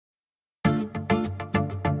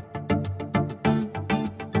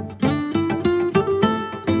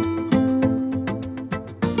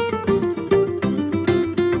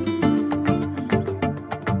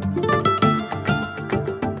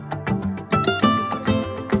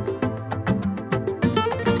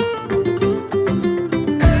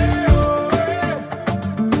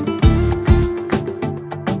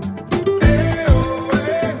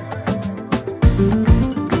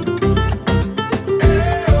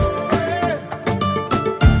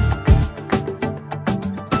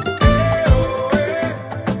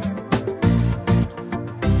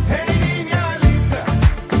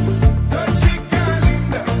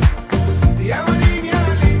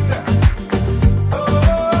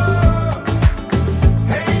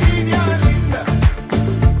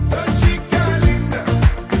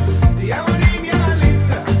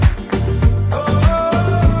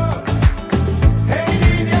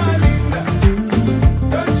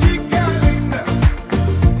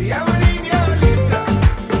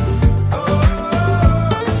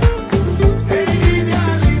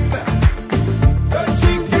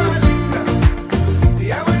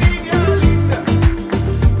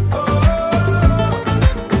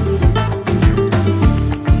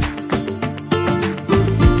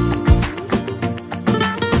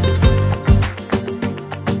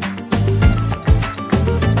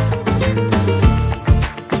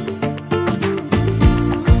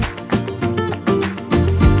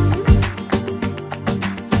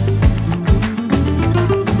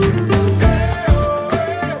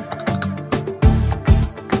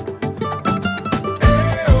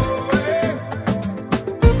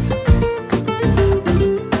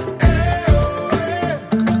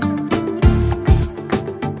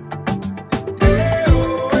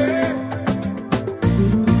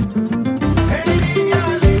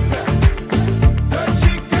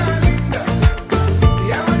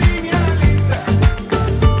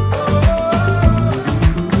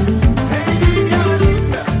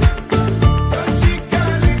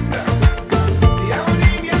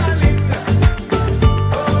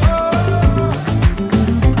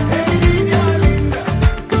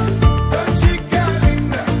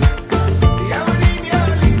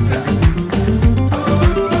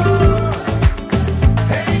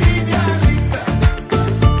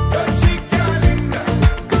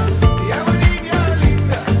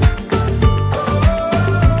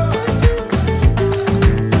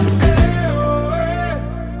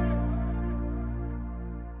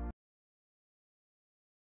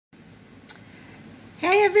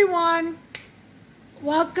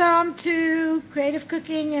Welcome to Creative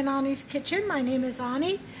Cooking in Ani's Kitchen. My name is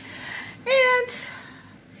Ani, and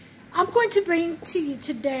I'm going to bring to you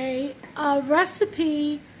today a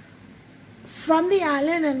recipe from the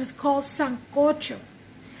island, and it's called Sancocho.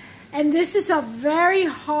 And this is a very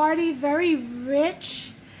hearty, very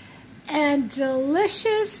rich, and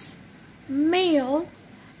delicious meal.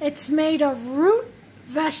 It's made of root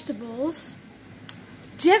vegetables,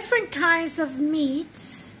 different kinds of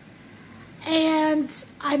meats, and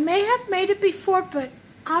I may have made it before, but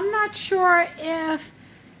I'm not sure if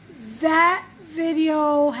that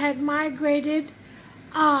video had migrated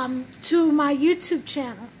to my YouTube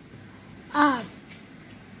channel. I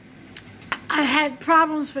had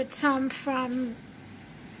problems with some from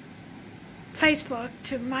Facebook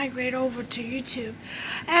to migrate over to YouTube.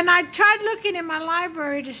 And I tried looking in my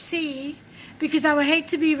library to see, because I would hate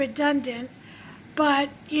to be redundant, but,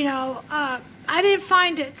 you know, I didn't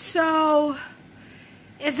find it. So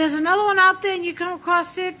if there's another one out there and you come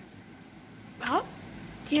across it, well,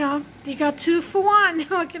 you know, you got 2 for 1.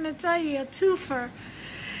 What can I tell you? A twofer.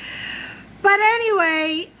 But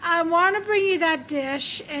anyway, I want to bring you that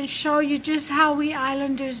dish and show you just how we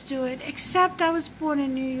islanders do it. Except I was born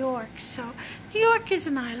in New York, so New York is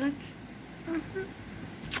an island.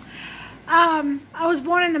 I was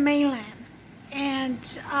born in the mainland,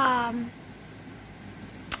 and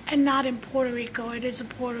not in Puerto Rico. It is a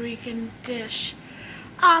Puerto Rican dish.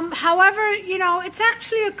 However, you know, it's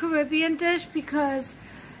actually a Caribbean dish because,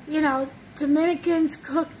 you know, Dominicans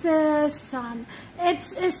cook this.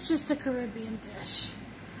 It's just a Caribbean dish.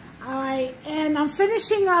 Alright, and I'm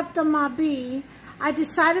finishing up the mabi. I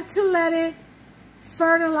decided to let it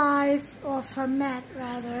fertilize, or ferment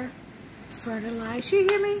rather. Fertilize, you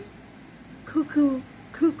hear me? Cuckoo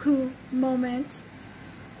moment.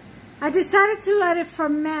 I decided to let it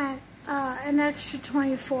ferment an extra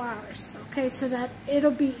 24 hours, okay, so that it'll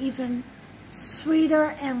be even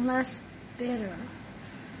sweeter and less bitter.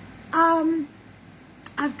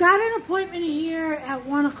 I've got an appointment here at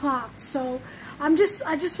 1 o'clock, so I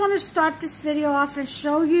just want to start this video off and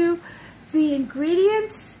show you the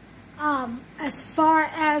ingredients as far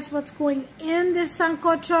as what's going in this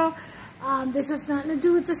sancocho. This has nothing to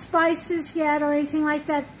do with the spices yet or anything like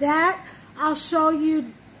that. That I'll show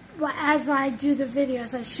you as I do the video,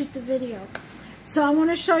 as I shoot the video. So I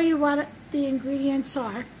want to show you what the ingredients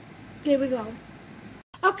are. Here we go.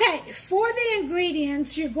 Okay, for the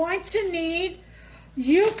ingredients, you're going to need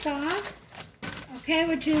yuca, okay,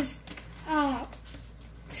 which is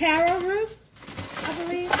taro root, I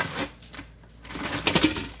believe.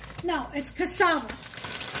 No, it's cassava,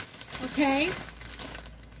 okay?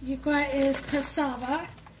 Yuca is cassava.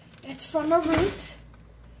 It's from a root.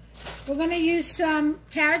 We're going to use some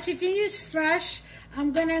carrots. You can use fresh.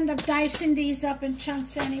 I'm going to end up dicing these up in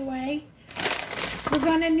chunks anyway. We're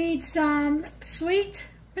going to need some sweet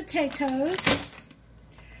potatoes,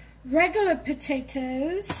 regular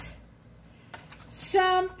potatoes,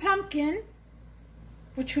 some pumpkin,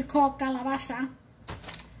 which we call calabaza.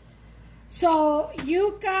 So,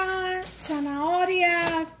 yuca,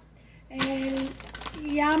 zanahoria, el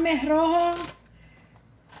llame rojo.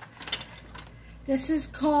 This is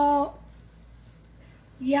called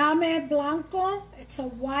llame blanco. It's a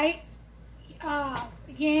white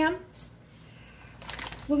yam.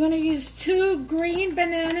 We're going to use 2 green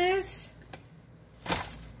bananas.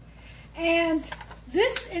 And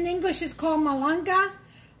this in English is called malanga.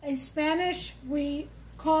 In Spanish, we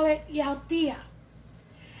call it yautía.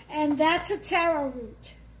 And that's a taro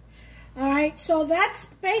root. Alright, so that's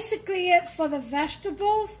basically it for the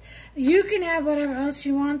vegetables. You can add whatever else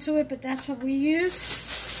you want to it, but that's what we use.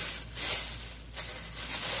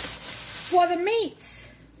 For the meats,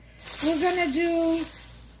 we're going to do,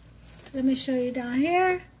 let me show you down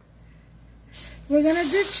here. We're going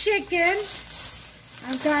to do chicken.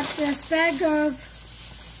 I've got this bag of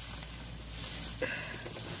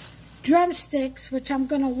drumsticks, which I'm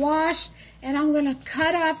going to wash, and I'm going to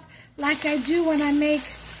cut up like I do when I make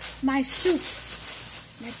my soup,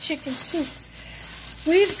 my chicken soup.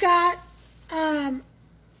 We've got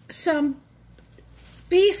some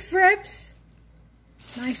beef ribs,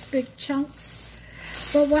 nice big chunks.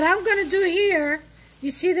 But what I'm going to do here,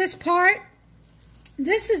 you see this part?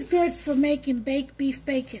 This is good for making baked beef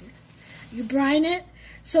bacon. You brine it.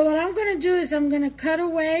 So what I'm going to do is I'm going to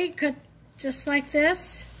cut just like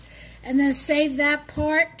this, and then save that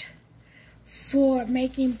part for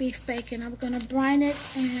making beef bacon. I'm going to brine it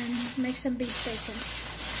and make some beef bacon.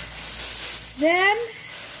 Then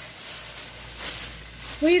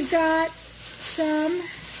we've got some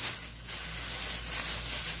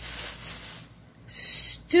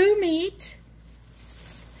stew meat.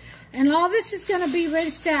 And all this is going to be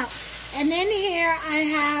rinsed out. And in here I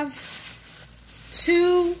have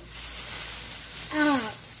 2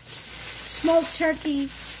 smoked turkey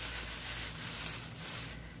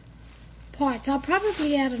parts. I'll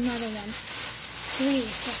probably add another one, 3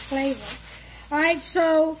 for flavor. Alright,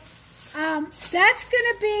 so that's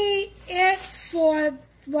going to be it for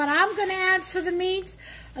what I'm going to add for the meats.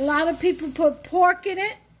 A lot of people put pork in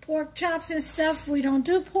it, pork chops and stuff. We don't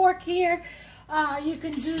do pork here. You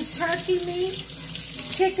can do turkey meat,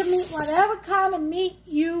 chicken meat, whatever kind of meat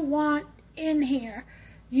you want in here,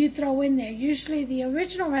 you throw in there. Usually the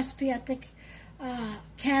original recipe, I think,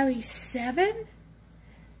 carries 7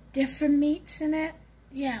 different meats in it.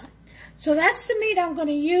 Yeah. So that's the meat I'm going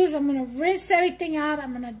to use. I'm going to rinse everything out.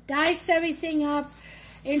 I'm going to dice everything up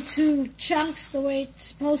into chunks the way it's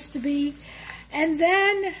supposed to be. And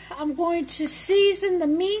then I'm going to season the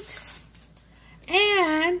meats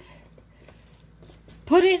and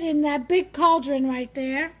put it in that big cauldron right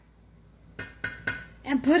there.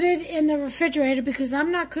 And put it in the refrigerator because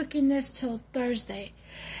I'm not cooking this till Thursday.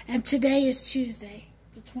 And today is Tuesday,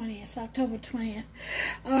 the 20th, October 20th.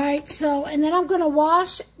 Alright, so, and then I'm going to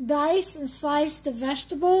wash, dice, and slice the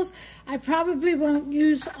vegetables. I probably won't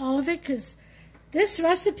use all of it because this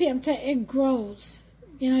recipe, I'm telling you, it grows.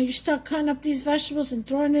 You know, you start cutting up these vegetables and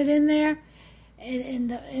throwing it in there, in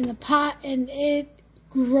the pot, and it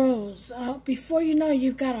grows. Before you know,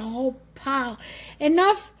 you've got a whole pile.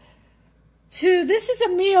 This is a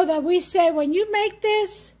meal that we say when you make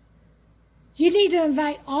this, you need to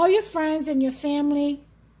invite all your friends and your family,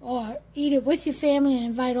 or eat it with your family and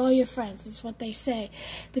invite all your friends. That's what they say,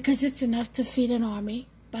 because it's enough to feed an army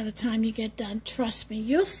by the time you get done. Trust me,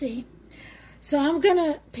 you'll see. So I'm going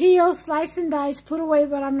to peel, slice, and dice, put away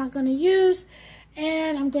what I'm not going to use,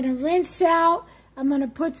 and I'm going to rinse out. I'm going to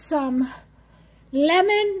put some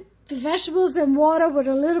lemon, the vegetables in water with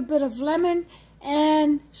a little bit of lemon,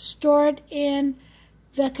 and store it in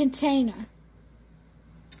the container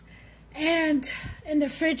and in the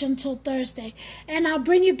fridge until Thursday. And I'll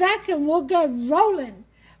bring you back and we'll get rolling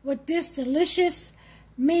with this delicious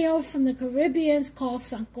meal from the Caribbeans called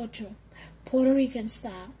Sancocho, Puerto Rican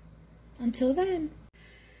style. Until then.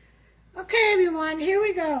 Okay, everyone, here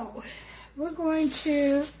we go. We're going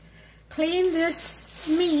to clean this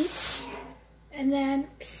meat and then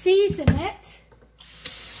season it.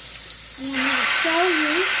 And I'm going to show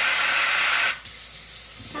you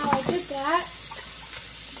how I did that.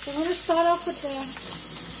 So I'm going to start off with the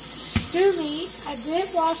stew meat. I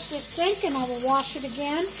did wash this sink and I will wash it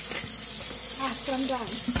again after I'm done.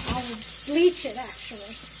 I will bleach it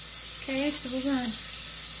actually. Okay, so we're going to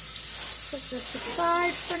put this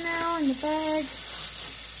aside for now in the bag.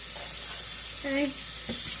 Okay.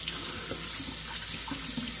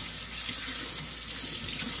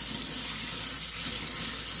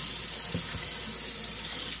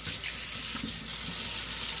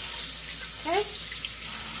 Okay.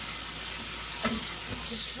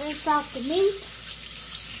 Just rinse out the meat.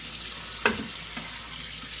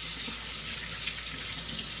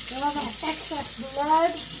 Get all that excess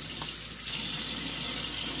blood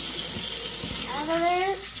out of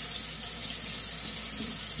there.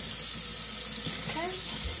 Okay.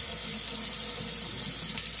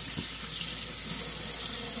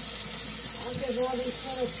 I'll give all these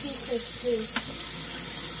little pieces to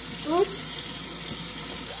oops.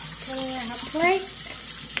 Put it in a plate.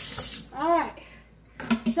 Alright.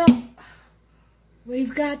 So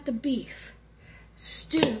we've got the beef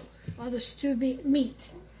stew, or the stew meat.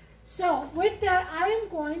 So with that, I am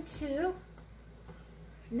going to,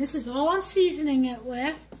 and this is all I'm seasoning it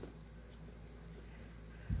with,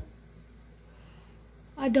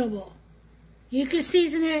 adobo. You can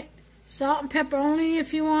season it salt and pepper only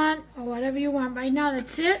if you want, or whatever you want. Right now,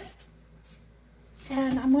 that's it.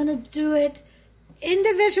 And I'm going to do it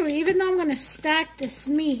individually, even though I'm going to stack this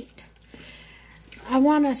meat. I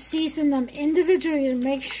want to season them individually to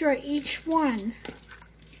make sure each one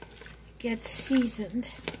gets seasoned.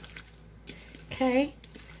 Okay?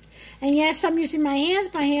 And yes, I'm using my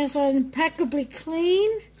hands. My hands are impeccably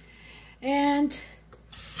clean. And,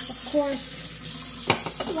 of course,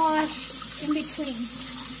 wash in between.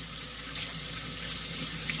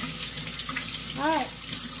 Alright.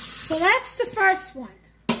 So that's the first one.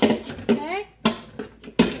 Okay?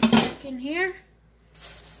 Back in here.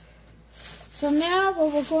 So now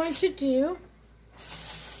what we're going to do,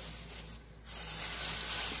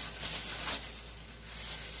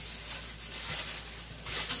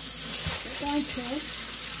 we're going to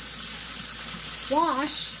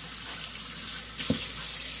wash,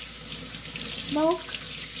 smoke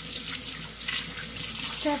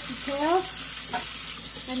turkey tails,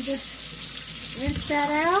 and just rinse that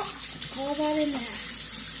out. all that in there.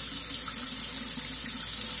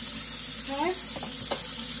 Okay.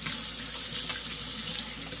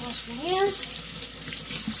 Wash my hands.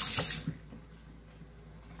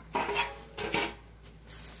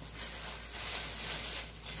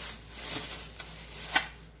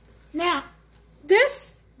 Now,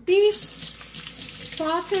 this beef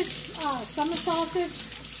sausage, summer sausage,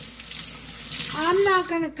 I'm not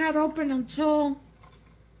going to cut open until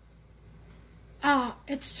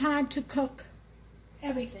it's time to cook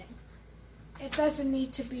everything. It doesn't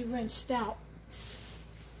need to be rinsed out.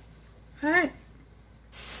 Alright.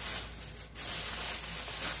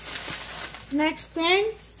 Next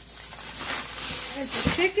thing is the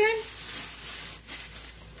chicken.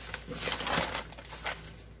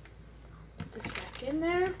 Put this back in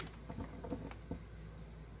there.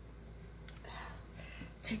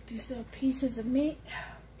 Take these little pieces of meat.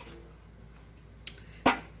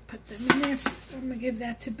 Put them in there. I'm going to give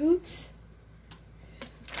that to Boots.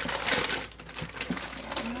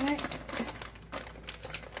 Alright.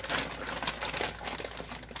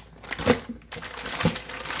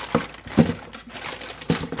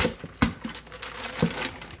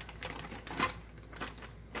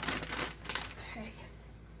 Okay.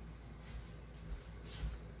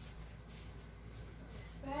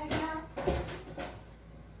 This bag out.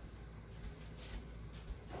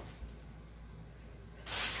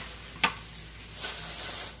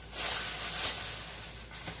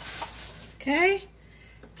 Okay,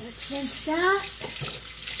 let's rinse that.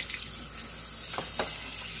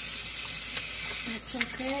 That's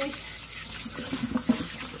okay.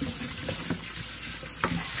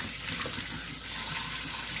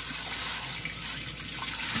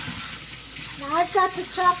 Now I've got to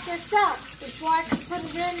chop this up before I can put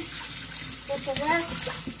it in with the rest.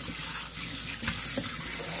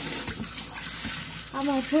 I'm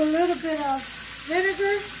going to put a little bit of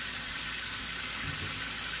vinegar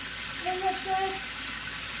in with this.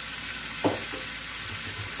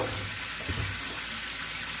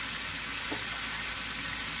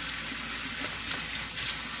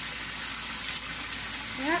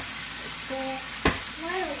 Yep, it's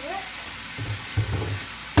right over it.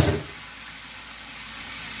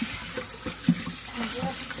 And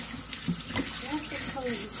just it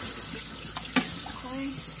clean. Okay.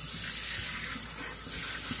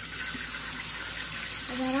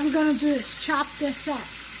 And what I'm going to do is chop this up.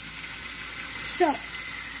 So,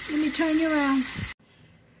 let me turn you around.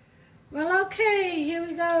 Well, okay, here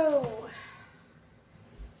we go.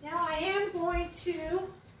 Now I am going to,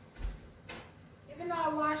 even though I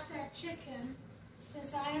washed that chicken,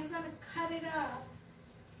 since I am going to cut it up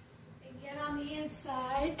and get on the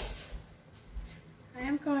insides, I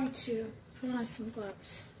am going to put on some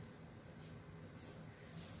gloves.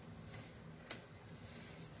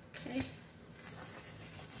 Okay.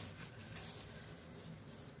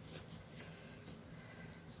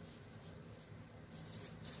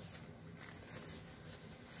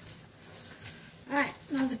 Alright,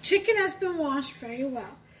 now the chicken has been washed very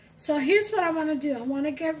well. So here's what I want to do. I want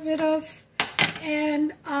to get rid of,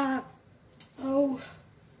 and,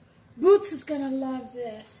 Boots is going to love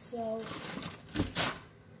this. So,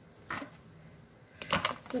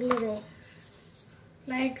 the little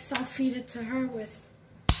legs, I'll feed it to her with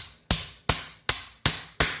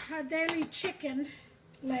her daily chicken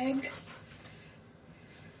leg.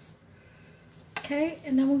 Okay,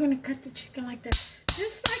 and then we're going to cut the chicken like this.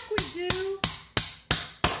 Just like we do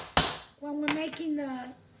when we're making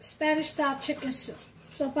the Spanish-style chicken soup,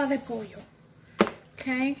 sopa de pollo.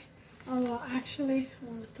 Okay? Oh, well, actually, I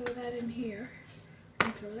want to throw that in here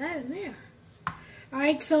and throw that in there.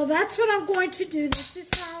 Alright, so that's what I'm going to do. This is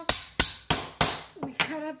how we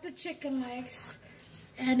cut up the chicken legs.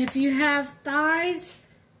 And if you have thighs,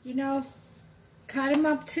 you know, cut them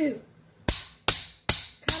up too.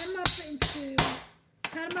 Cut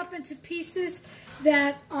them up into pieces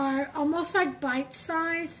that are almost like bite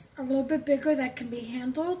size, a little bit bigger, that can be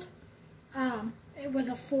handled with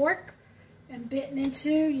a fork and bitten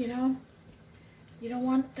into, you know. You don't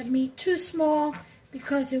want the meat too small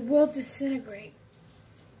because it will disintegrate.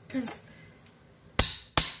 Because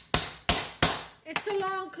it's a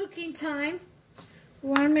long cooking time. We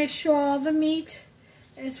want to make sure all the meat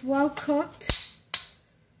is well cooked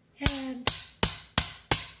and,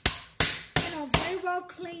 you know, very well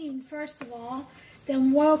cleaned first of all,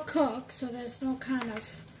 then well cooked so there's no kind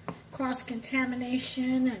of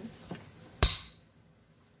cross-contamination, and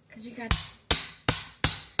because you got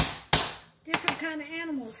different kind of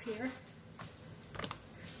animals here.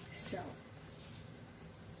 So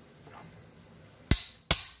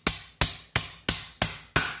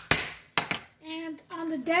and on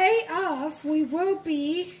the day of, we will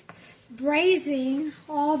be braising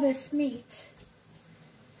all this meat.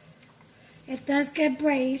 It does get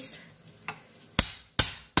braised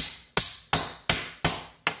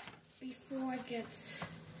before it gets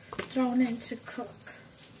thrown in to cook.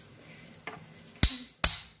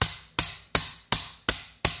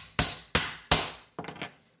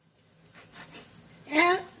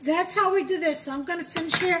 And that's how we do this. So I'm going to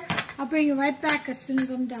finish here. I'll bring you right back as soon as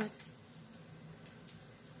I'm done.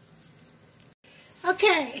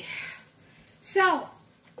 Okay, so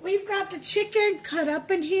we've got the chicken cut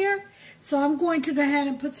up in here. So I'm going to go ahead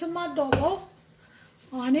and put some adobo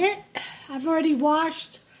on it. I've already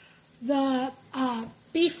washed the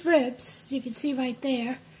beef ribs, you can see right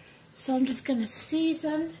there. So I'm just going to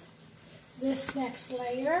season this next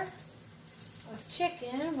layer of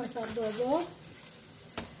chicken with adobo.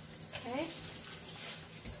 Okay.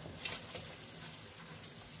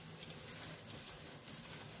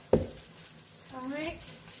 Alright,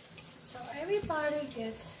 so everybody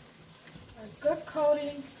gets a good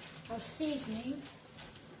coating of seasoning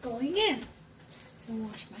going in. So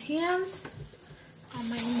wash my hands, I'm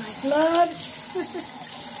in my blood.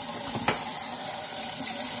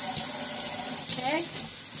 Okay.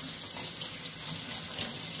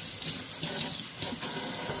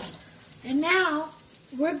 And now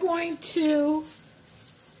we're going to,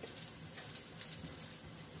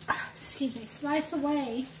 slice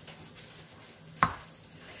away.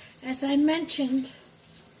 As I mentioned,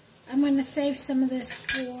 I'm going to save some of this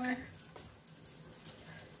for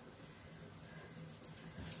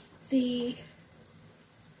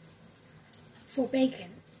bacon.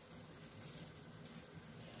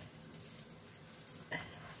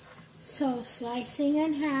 So slicing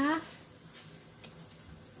in half.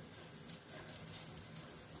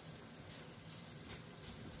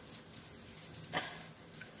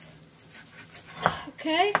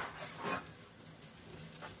 Okay.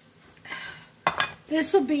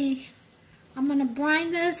 This will be, I'm going to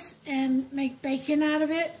brine this and make bacon out of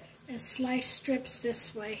it and slice strips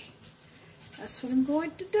this way. That's what I'm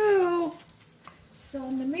going to do. So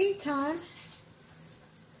in the meantime,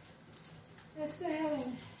 let's go ahead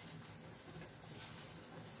and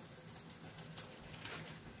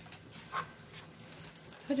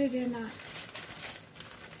put it in a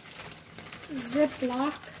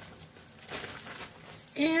Ziploc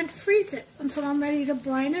and freeze it until I'm ready to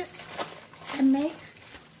brine it and make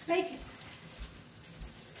bacon.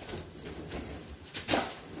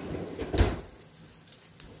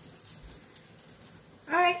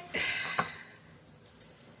 Alright,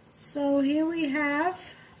 so here we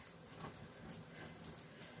have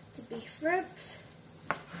the beef ribs.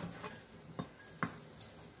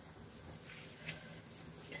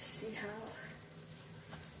 Let's see how,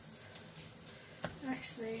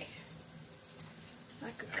 actually, I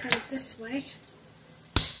could cut it this way.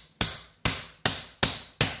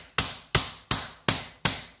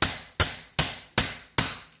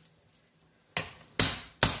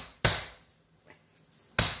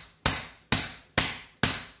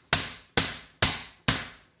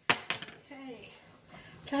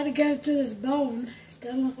 Try to get it through this bone.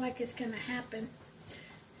 Doesn't look like it's going to happen.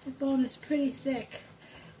 The bone is pretty thick.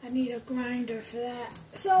 I need a grinder for that.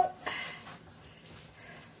 So,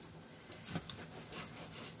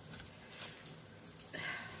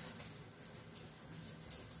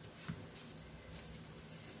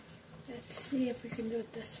 let's see if we can do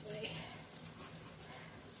it this way.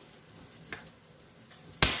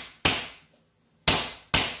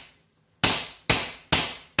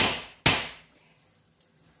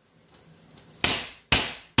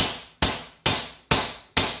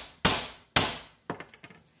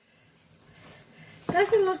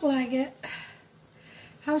 Doesn't look like it.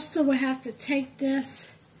 I still would have to take this.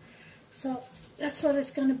 So that's what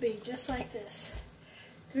it's going to be, just like this.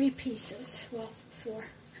 3 pieces. Well, 4.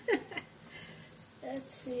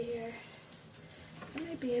 Let's see here. I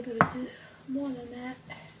might be able to do more than that.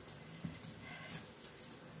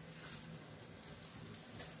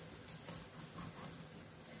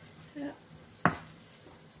 Yeah.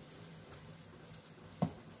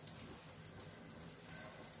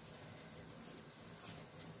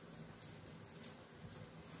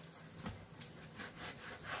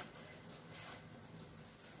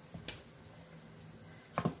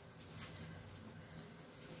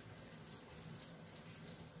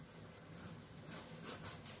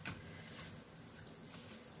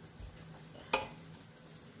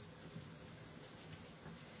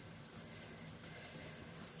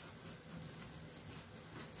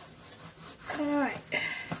 Alright.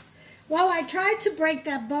 Well, I tried to break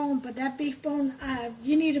that bone, but that beef bone,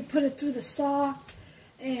 you need to put it through the saw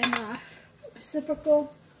and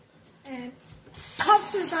reciprocal, and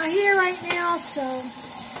Puffs is not here right now, so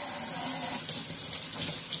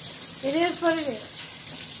it is what it is.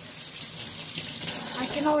 I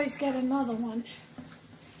can always get another one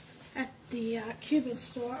at the Cuban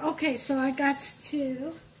store. Okay, so I got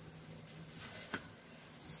to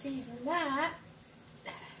season that.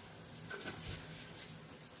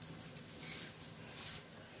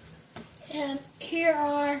 And here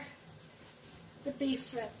are the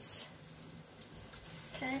beef ribs.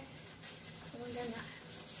 Okay, so we're gonna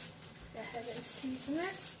go ahead and season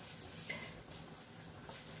it.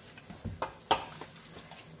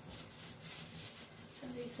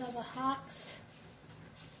 And these are the hocks.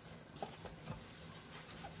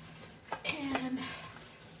 And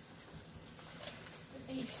the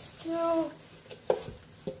beef stew.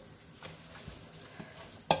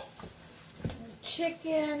 The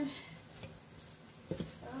chicken.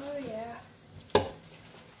 Oh yeah.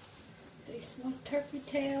 These smoked turkey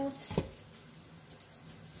tails.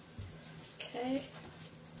 Okay.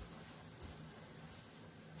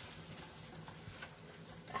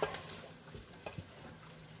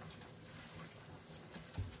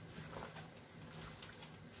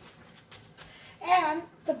 And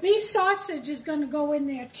the beef sausage is going to go in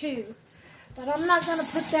there too. But I'm not going to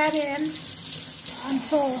put that in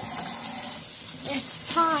until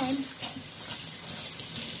it's time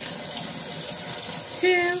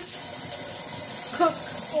to cook,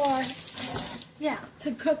 or yeah,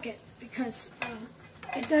 to cook it, because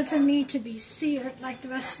it doesn't need to be seared like the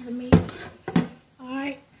rest of the meat.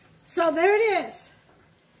 Alright, so there it is.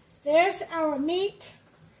 There's our meat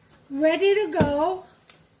ready to go.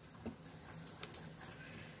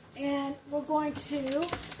 And we're going to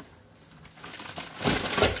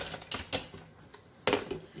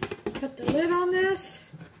put the lid on this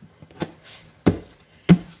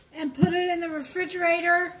and put it in the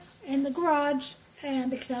refrigerator in the garage,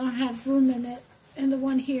 and because I don't have room in it, in the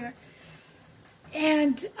one here,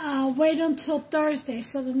 and wait until Thursday.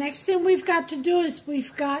 So the next thing we've got to do is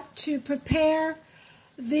we've got to prepare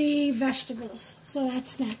the vegetables. So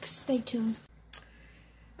that's next. Stay tuned.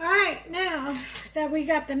 Alright, now that we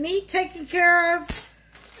got the meat taken care of,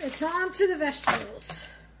 it's on to the vegetables.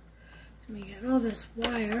 Let me get all this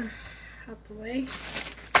wire out the way.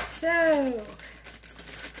 So,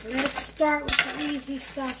 let's start with the easy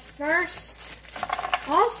stuff first.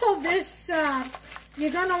 Also, this, you're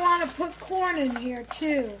going to want to put corn in here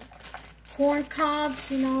too. Corn cobs,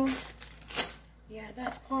 you know. Yeah,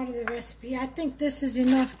 that's part of the recipe. I think this is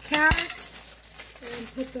enough carrots.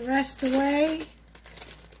 And put the rest away.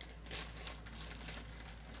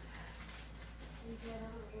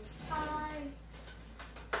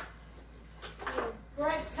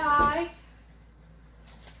 Bread tie.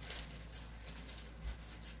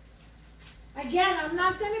 Again, I'm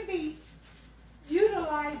not going to be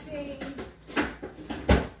utilizing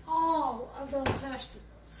all of those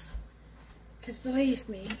vegetables, because believe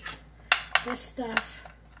me, this stuff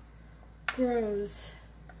grows.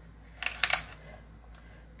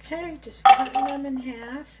 Okay, just cutting them in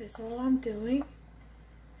half is all I'm doing.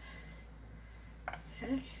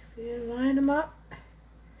 Okay, if you line them up,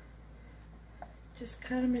 just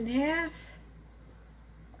cut them in half.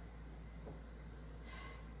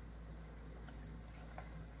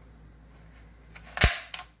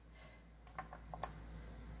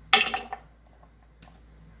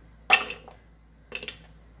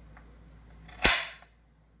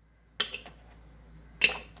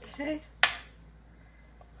 Okay.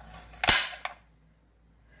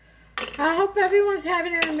 I hope everyone's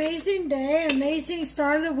having an amazing day, amazing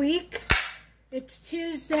start of the week. It's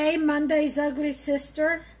Tuesday, Monday's ugly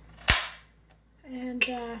sister, and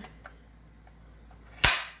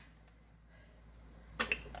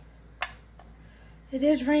it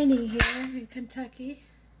is raining here in Kentucky.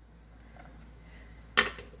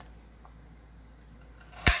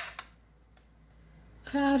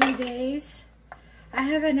 Cloudy days. I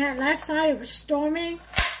haven't had, last night it was storming,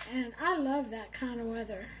 and I love that kind of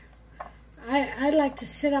weather. I like to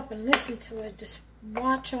sit up and listen to it, just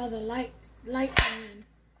watch all the lightning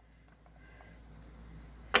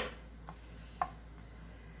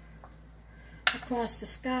across the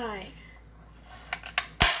sky.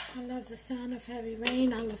 I love the sound of heavy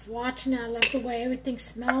rain. I love watching it. I love the way everything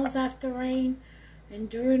smells after rain and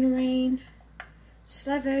during rain. Just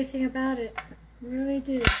love everything about it. Really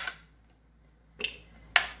do.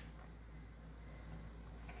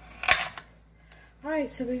 Alright,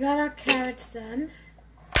 so we got our carrots done.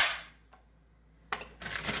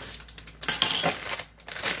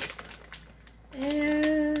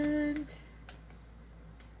 And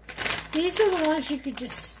these are the ones you could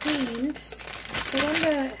just steam. Put on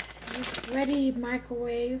the ready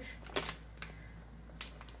microwave.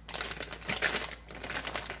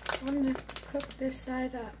 I'm going to cook this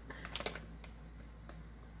side up.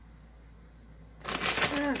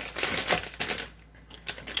 Alright.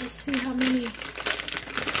 Let's see how many.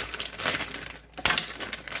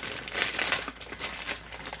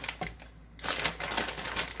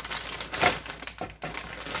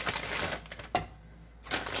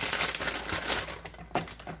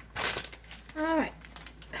 Alright.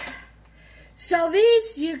 So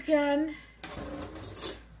these you can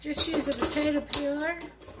just use a potato peeler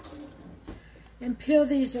and peel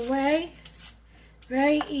these away.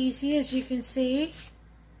 Very easy, as you can see.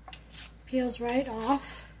 Peels right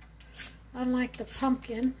off, unlike the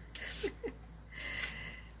pumpkin.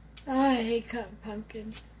 I hate cutting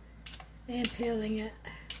pumpkin and peeling it.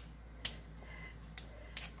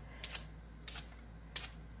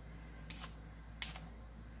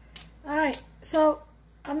 Alright, so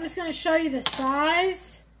I'm just going to show you the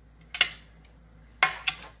size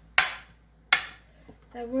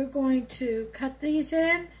that we're going to cut these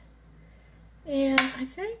in. And I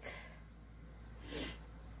think,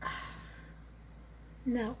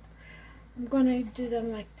 no, I'm going to do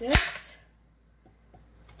them like this.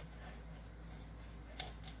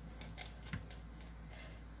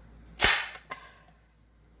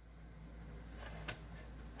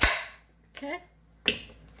 Okay.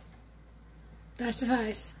 That's the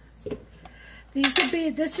size. These will be,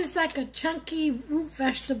 this is like a chunky root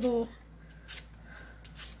vegetable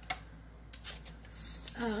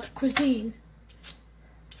cuisine.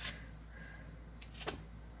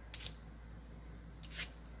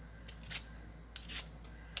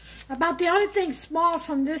 About the only thing small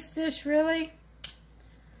from this dish, really,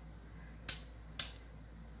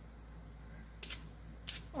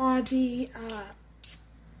 are the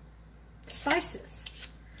spices,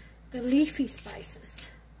 the leafy spices.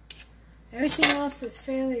 Everything else is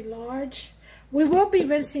fairly large. We will be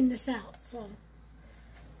rinsing this out, so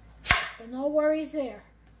no worries there.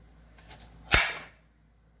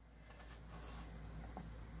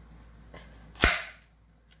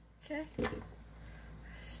 Okay.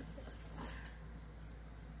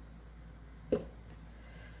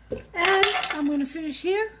 And I'm going to finish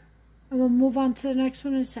here, and we'll move on to the next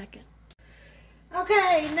one in a second.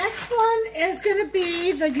 Okay, next one is going to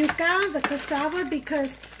be the yuca, the cassava,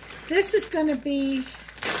 because this is going to be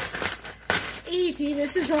easy.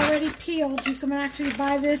 This is already peeled. You can actually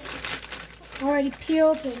buy this already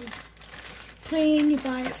peeled and clean. You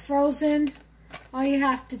buy it frozen. All you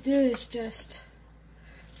have to do is just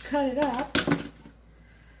cut it up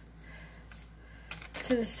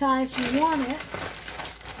to the size you want it.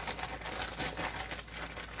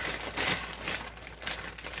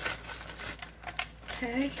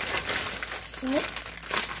 Okay, so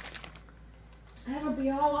that'll be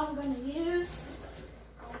all I'm going to use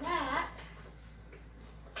on that.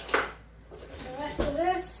 The rest of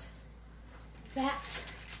this back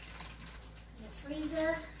in the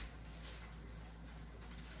freezer.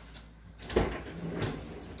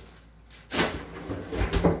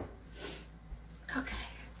 Okay,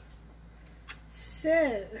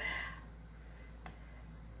 so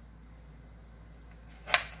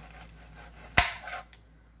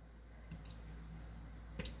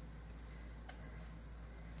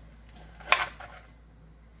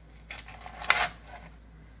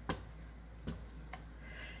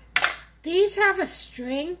these have a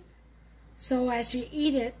string, so as you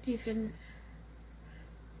eat it,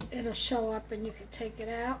 it'll show up and you can take it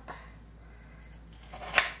out.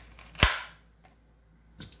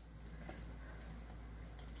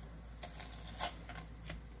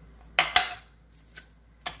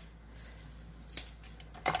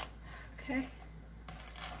 Okay.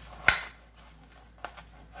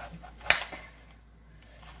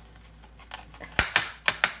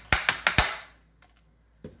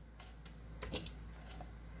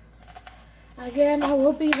 Again, I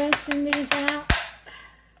will be rinsing these out.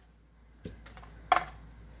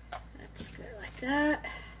 That's good like that.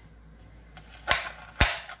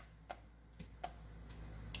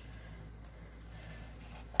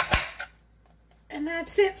 And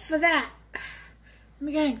that's it for that. Let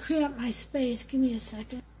me go ahead and clean up my space. Give me a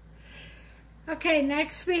second. Okay,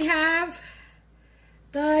 next we have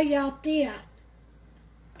the yaltia.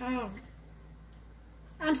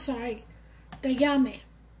 I'm sorry, the yame.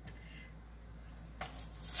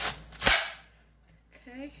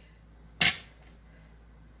 Okay.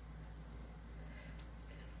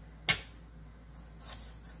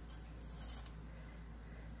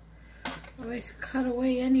 Always cut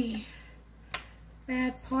away any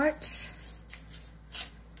bad parts.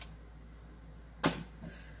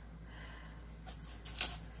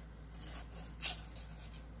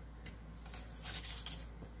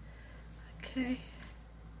 Okay.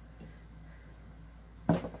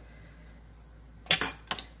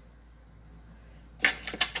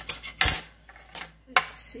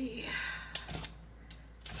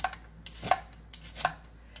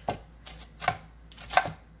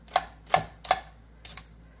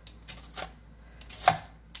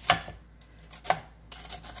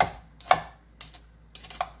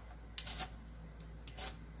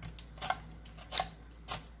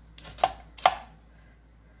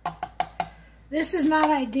 This is not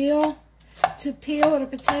ideal to peel with a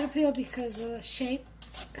potato peel because of the shape.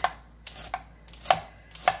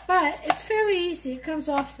 But it's fairly easy. It comes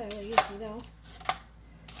off fairly easy though.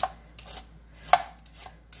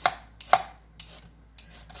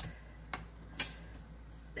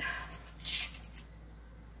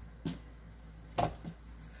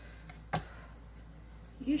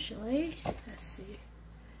 Usually, let's see.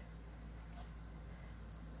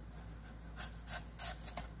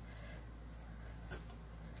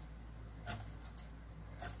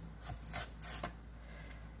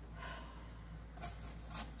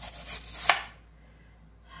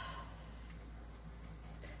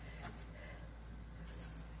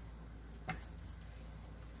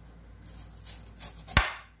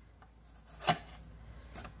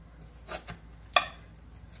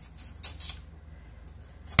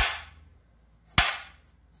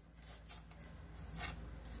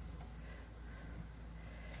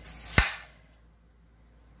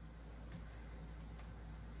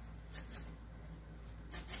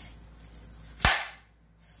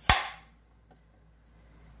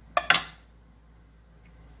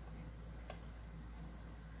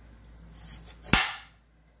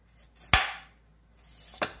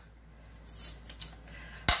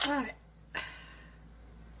 All right.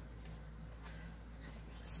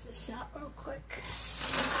 Let's this out real quick.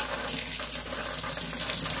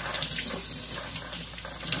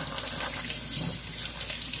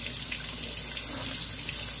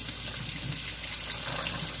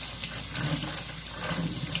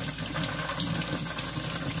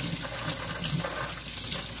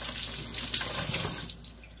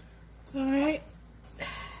 All right.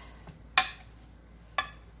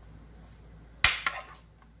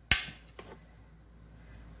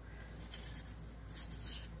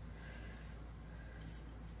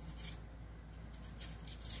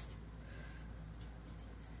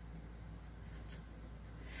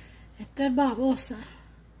 Esta es babosa.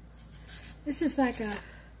 This is like a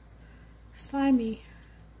slimy,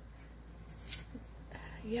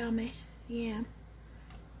 yummy yam.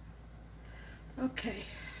 Okay,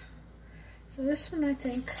 so this one I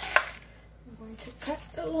think I'm going to cut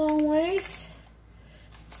the long ways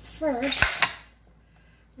first,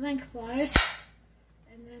 lengthwise,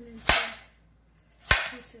 and then into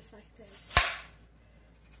pieces like this.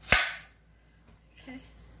 Okay.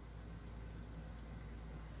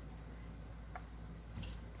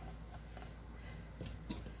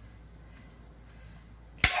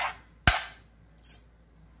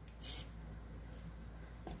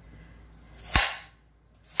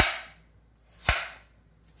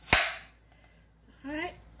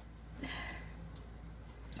 Alright.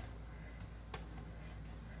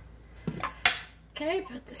 Okay,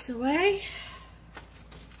 put this away.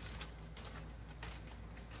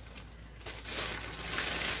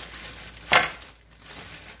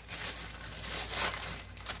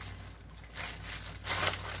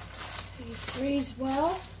 These freeze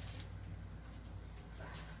well.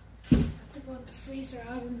 I have to go in the freezer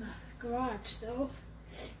out in the garage though.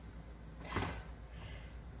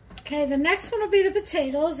 Okay, the next one will be the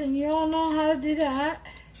potatoes, and you all know how to do that.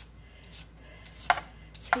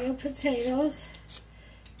 Peel potatoes.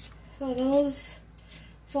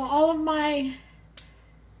 For all of my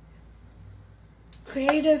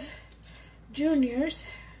creative juniors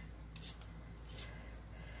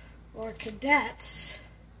or cadets,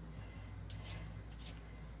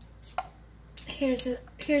 here's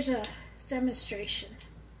a demonstration.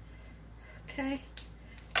 Okay,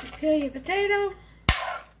 you peel your potato.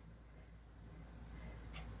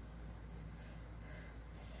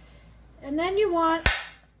 And then you want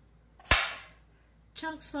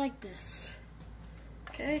chunks like this.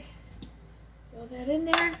 Okay, throw that in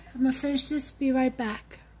there. I'm gonna finish this, be right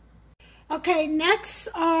back. Okay, next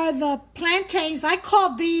are the plantains. I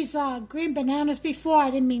called these green bananas before. I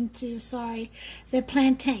didn't mean to, sorry. They're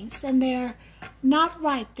plantains, and they're not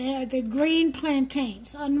ripe. They're the green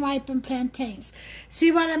plantains, unripened plantains.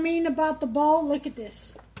 See what I mean about the bowl? Look at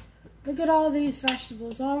this. Look at all these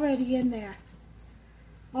vegetables already in there.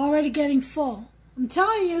 Already getting full. I'm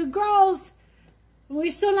telling you, it grows. We're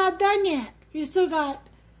still not done yet. We still got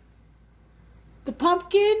the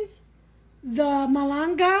pumpkin, the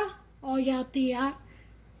malanga, or yatia,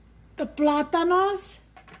 the plátanos,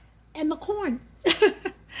 and the corn.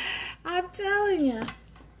 I'm telling you.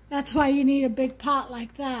 That's why you need a big pot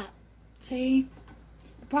like that. See?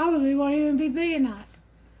 It probably won't even be big enough.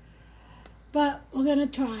 But we're going to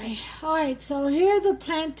try. Alright, so here are the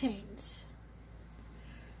plantains.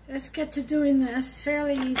 Let's get to doing this.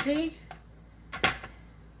 Fairly easy.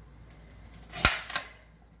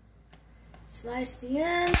 Slice the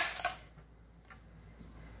ends.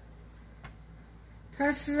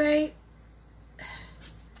 perforate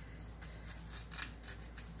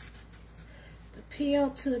the peel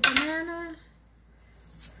to the banana.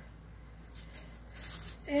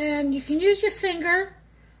 And you can use your finger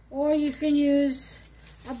or you can use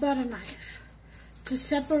a butter knife to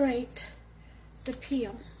separate the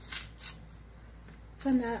peel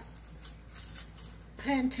from the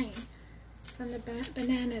plantain, from the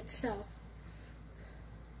banana itself.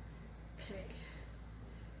 Okay.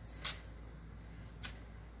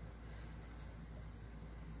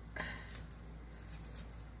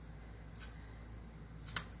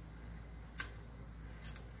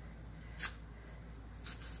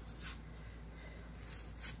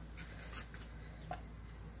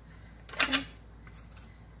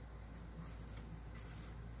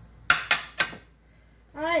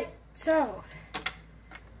 Alright, so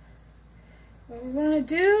what we're going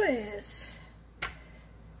to do is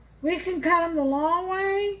we can cut them the long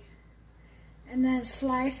way and then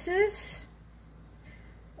slices,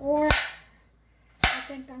 or I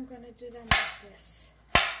think I'm going to do them like this,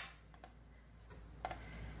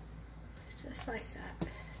 just like that.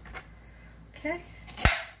 Okay.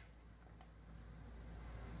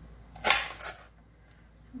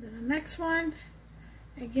 And then the next one,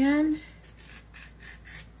 again.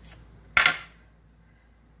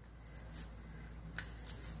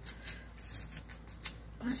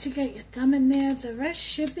 Once you get your thumb in there, the rest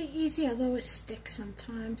should be easy, although it sticks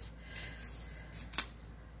sometimes.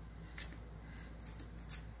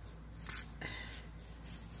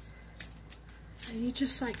 And you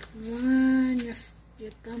just like run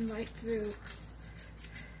your thumb right through.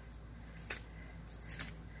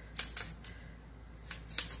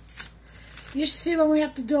 You should see when we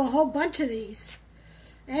have to do a whole bunch of these.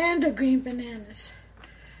 And the green bananas.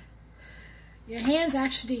 Your hands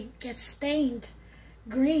actually get stained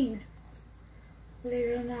green, believe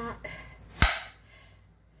it or not.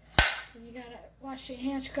 And you gotta wash your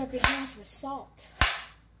hands, scrub your hands with salt.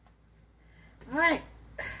 Alright,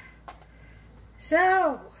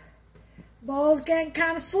 so bowl's getting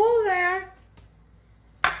kind of full there.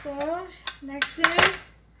 So next thing,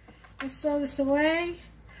 let's throw this away.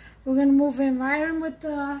 We're gonna move in right in with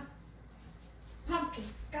the pumpkin,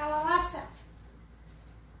 calabaza.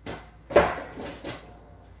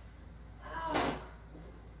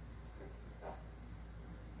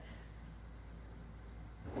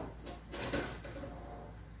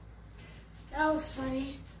 That was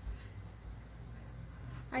funny.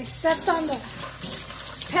 I stepped on the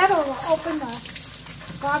pedal to open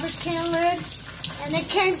the garbage can lid, and it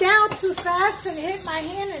came down too fast and hit my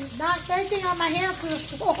hand and knocked everything on my hand to the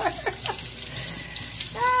floor.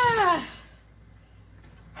 Ah.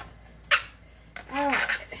 All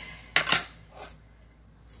right.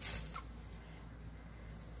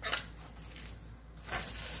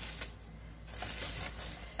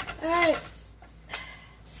 All right.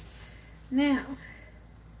 Now,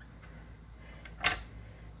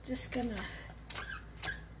 just gonna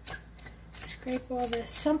scrape all this.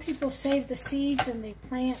 Some people save the seeds and they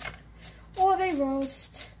plant, or they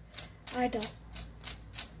roast. I don't.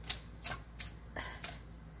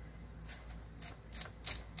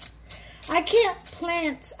 I can't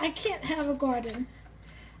plant, I can't have a garden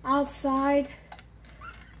outside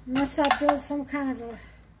unless I build some kind of a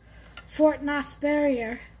Fort Knox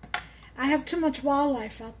barrier. I have too much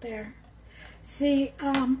wildlife out there. See,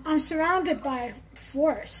 I'm surrounded by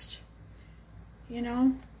forest, you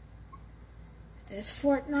know. There's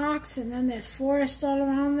Fort Knox, and then there's forest all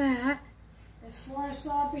around that. There's forest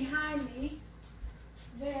all behind me.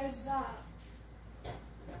 There's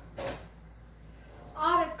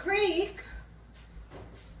Otter Creek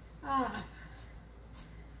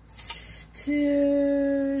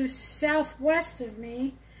to southwest of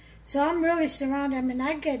me. So I'm really surrounded. I mean,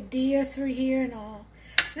 I get deer through here and all.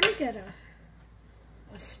 Let me get a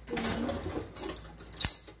spoon.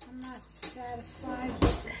 I'm not satisfied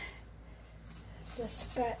with this,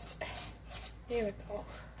 but there we go.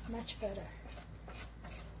 Much better.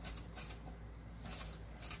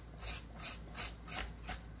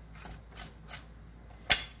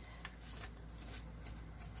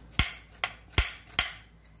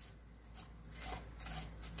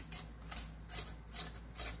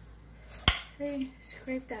 See,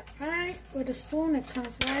 scrape that right with a spoon, it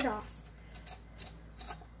comes right off.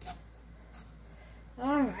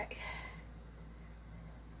 Alright.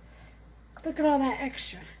 Look at all that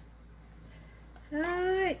extra.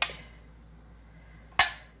 Alright.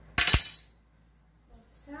 Pull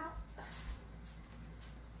this out.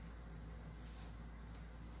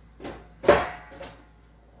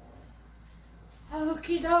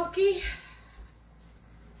 Okie dokie.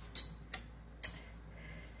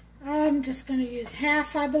 I'm just going to use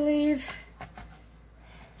half, I believe.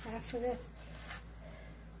 Half of this.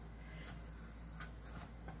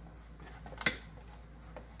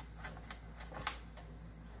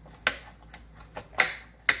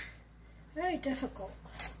 Very difficult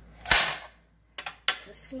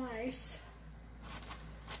to slice.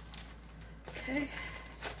 Okay.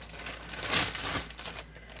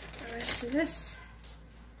 The rest of this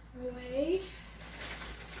away.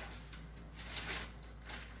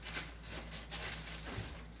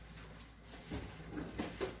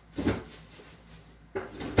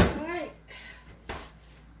 Alright.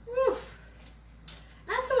 Woo!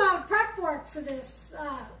 That's a lot of prep work for this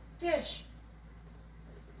dish.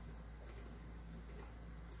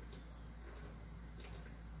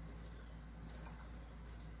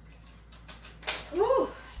 Ooh!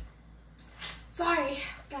 Sorry,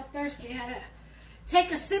 got thirsty. I had to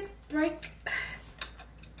take a sip break.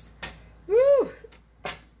 Woo!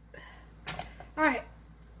 Alright,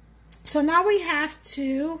 so now we have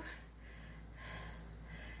to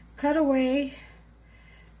cut away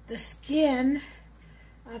the skin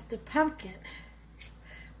of the pumpkin,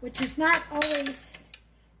 which is not always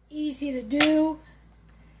easy to do.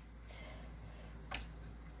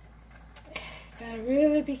 Gotta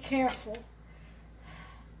really be careful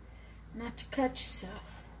not to cut yourself.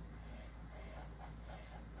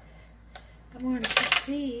 I'm going to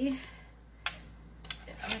see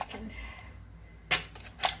if I can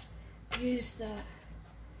use the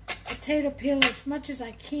potato peel as much as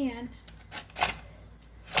I can.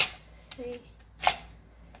 See?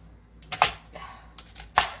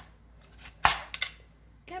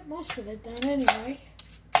 Got most of it done anyway.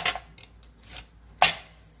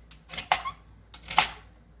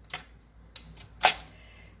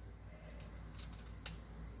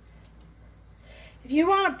 If you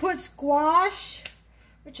want to put squash,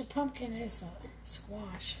 which a pumpkin is a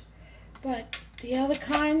squash, but the other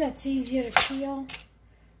kind that's easier to peel,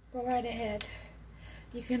 go right ahead.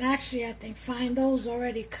 You can actually, I think, find those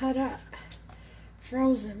already cut up,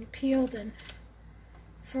 frozen, peeled and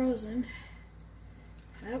frozen.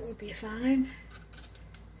 That would be fine.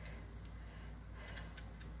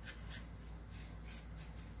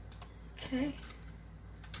 Okay.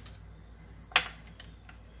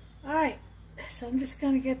 Alright. So I'm just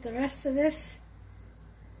going to get the rest of this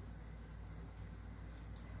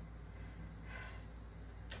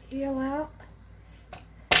peel out.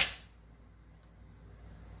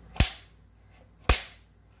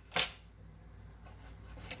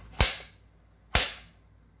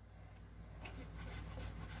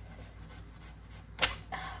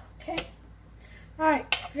 Okay. All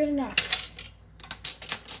right, good enough.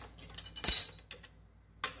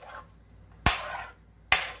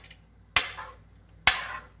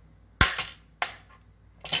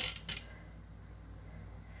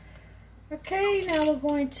 Okay, now we're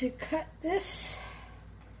going to cut this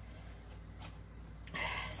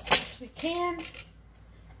as best we can.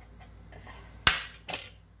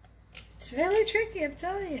 It's really tricky, I'm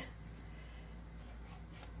telling you.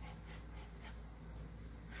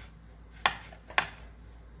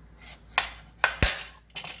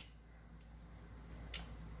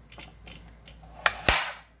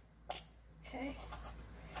 Okay.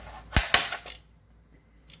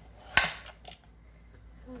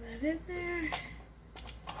 Pull that in there.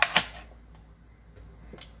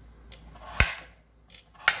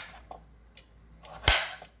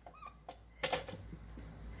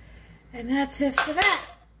 And that's it for that.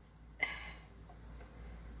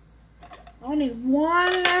 Only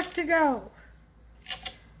one left to go.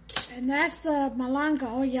 And that's the malanga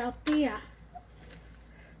or yautia,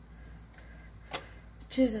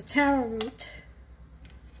 which is a taro root.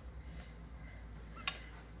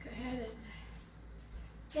 Go ahead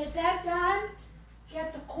and get that done.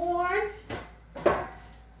 Get the corn. Let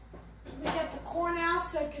me get the corn out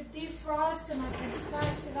so I can defrost and I can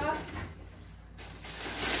slice it up.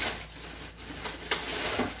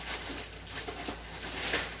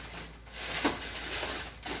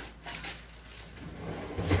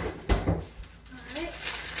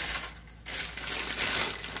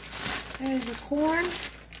 There's the corn.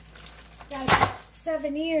 Got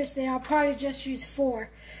 7 ears there. I'll probably just use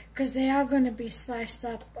 4 because they are going to be sliced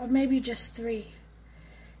up, or maybe just 3.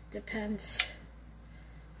 Depends.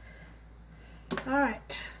 Alright.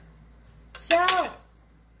 So,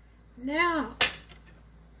 now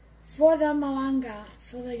for the malanga,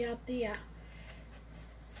 for the yautia.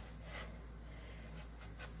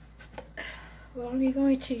 We're only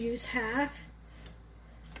going to use half.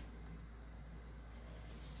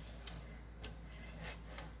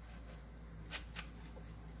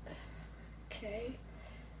 Okay,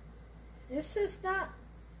 this is not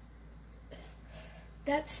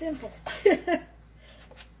That simple.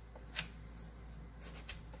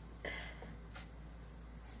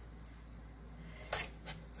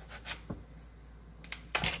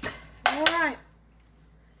 All right.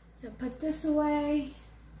 So put this away.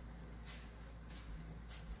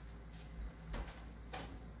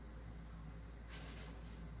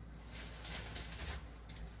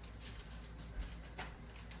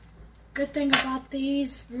 Good thing about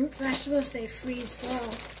these root vegetables, they freeze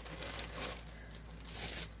well.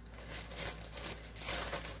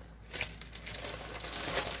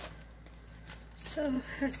 So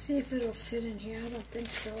let's see if it'll fit in here. I don't think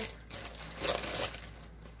so.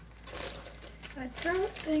 I don't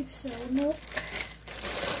think so. Nope.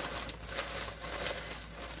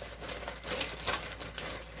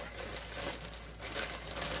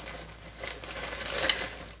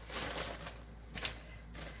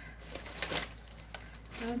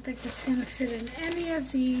 I don't think it's going to fit in any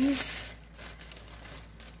of these.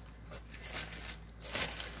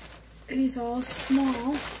 These are all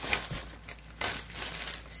small.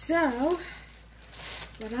 So,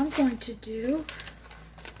 what I'm going to do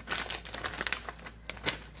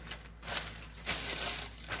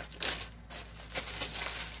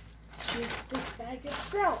is use this bag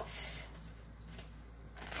itself.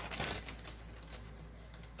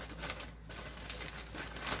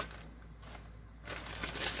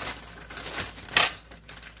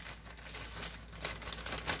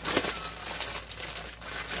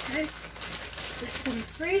 Okay, this in the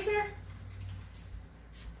freezer.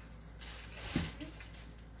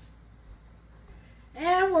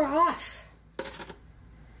 And we're off.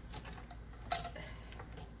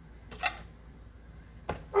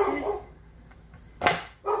 Okay.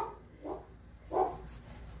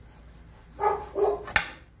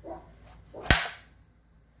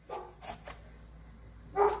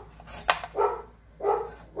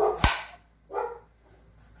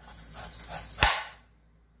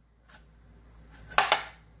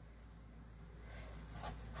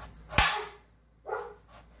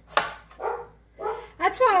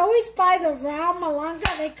 That's why I always buy the round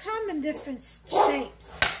malanga. They come in different shapes.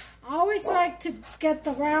 I always like to get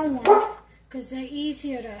the round one because they're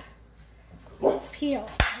easier to peel,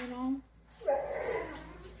 you know.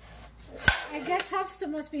 I guess Hupster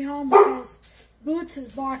must be home because Boots is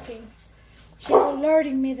barking. She's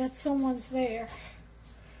alerting me that someone's there.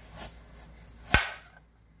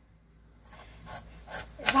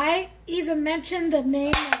 If I even mention the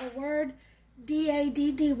name of the word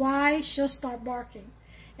D-A-D-D-Y, she'll start barking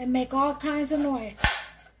and make all kinds of noise.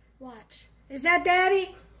 Watch. Is that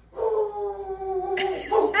Daddy? Is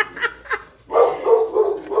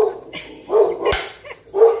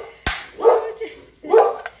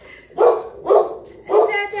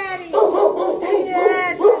that Daddy?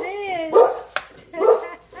 Yes, it is.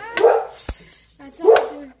 I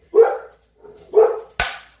told you.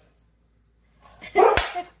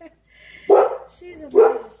 She's a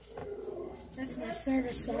mess. That's my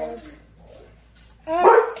service dog.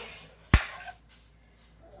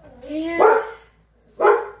 And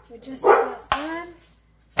we're just about done.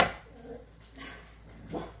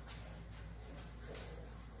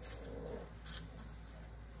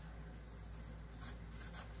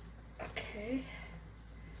 Okay.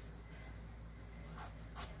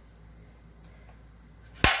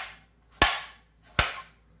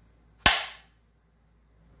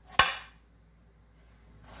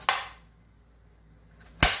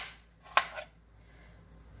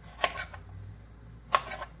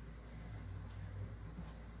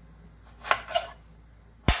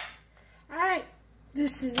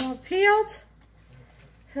 This is all peeled.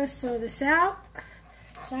 Let's throw this out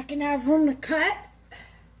so I can have room to cut.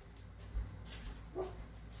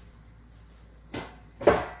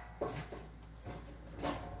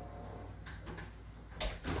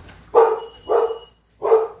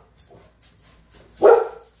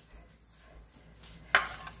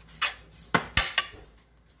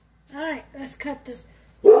 Alright, let's cut this.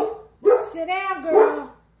 Sit down,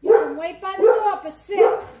 girl. You can wait by the door, but sit.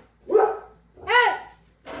 Hey!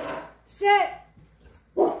 Sit.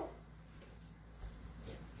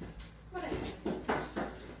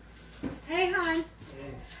 Hey, hon.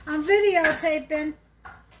 I'm videotaping.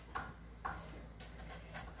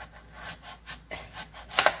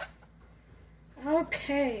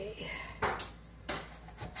 Okay.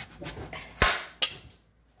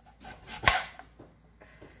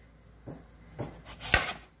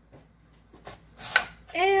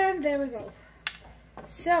 And there we go.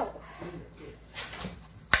 So,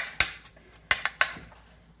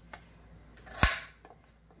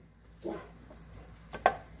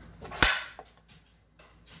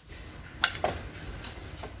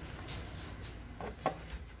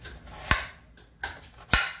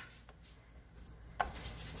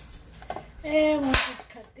 And we'll just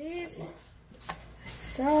cut these like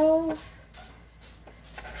so.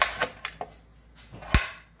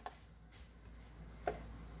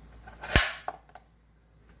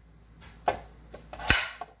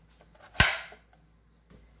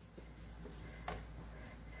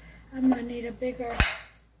 I'm gonna need a bigger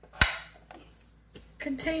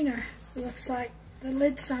container. It looks like the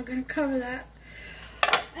lid's not gonna cover that.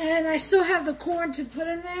 And I still have the corn to put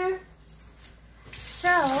in there.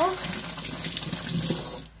 So,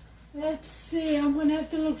 let's see, I'm gonna have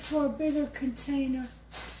to look for a bigger container.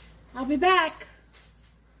 I'll be back.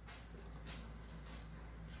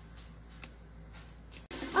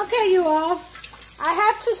 Okay, you all, I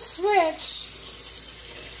have to switch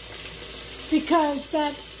because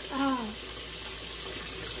that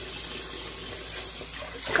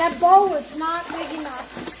bowl was not big enough.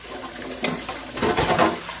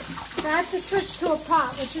 So I have to switch to a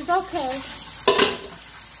pot, which is okay.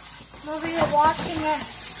 I'm over here washing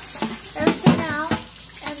everything out,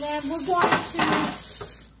 and then we're going to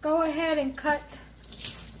go ahead and cut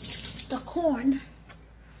the corn.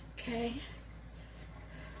 Okay.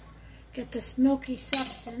 Get this milky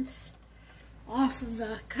substance off of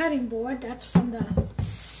the cutting board. That's from the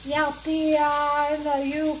yautía and the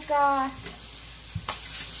yuca.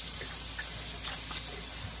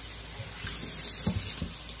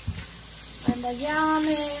 And the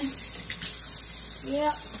yummy.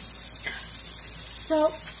 Yep. So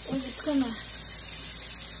we're just gonna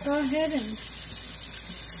go ahead and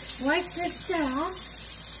wipe this down.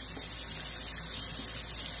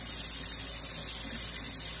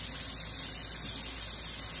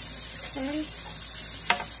 Okay.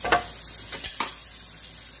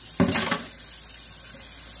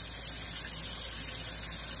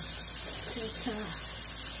 This is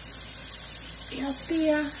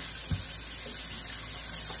yautía.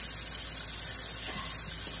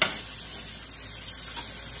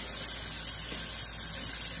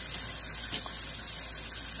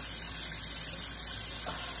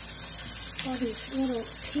 All these little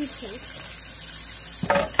pieces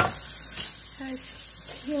has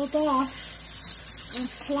peeled off and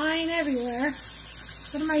flying everywhere.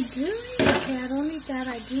 What am I doing? Okay, I don't need that.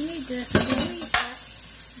 I do need this. I don't need that.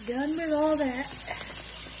 Done with all that.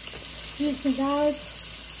 Excuse me, guys.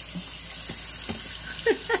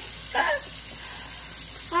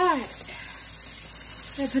 Alright.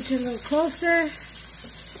 Let me put you a little closer.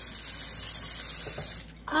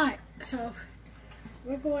 Alright, so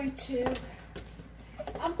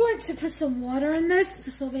I'm going to put some water in this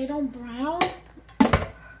so they don't brown.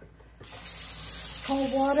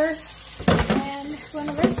 Cold water. And I'm going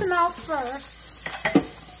to rinse them out first.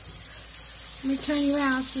 Let me turn you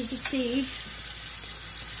around so you can see.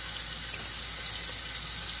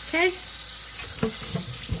 Okay?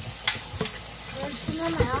 Rinsing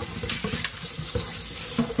them out.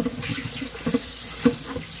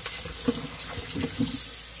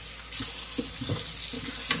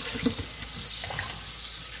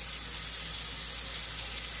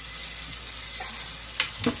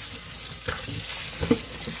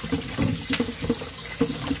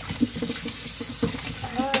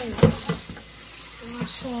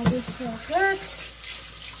 Real good.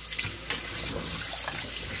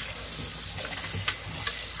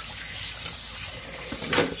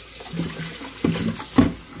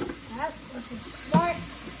 That was a smart.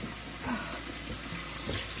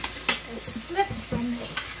 It slipped from me.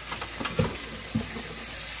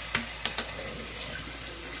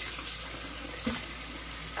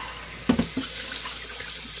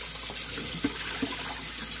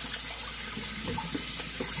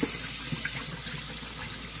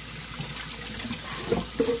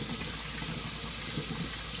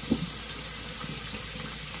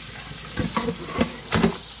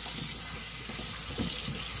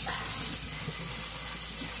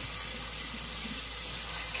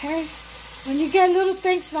 Okay, when you get little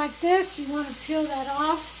things like this, you want to peel that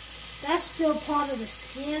off. That's still part of the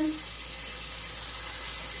skin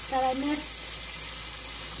that I missed.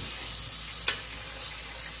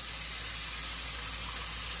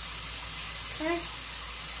 Okay.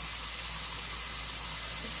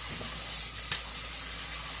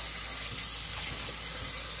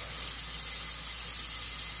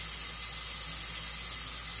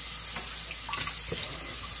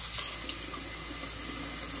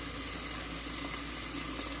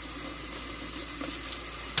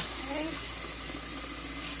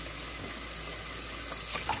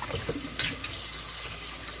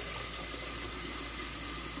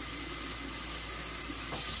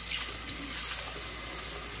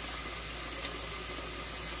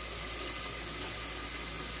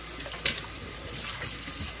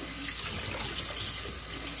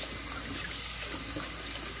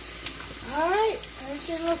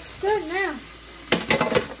 everything looks good now.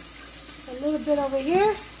 A little bit over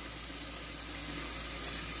here.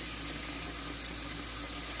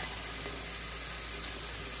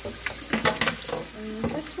 And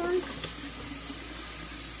this one.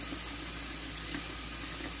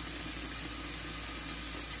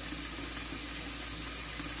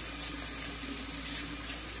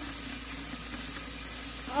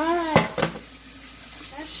 Alright.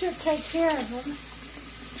 That should take care of them.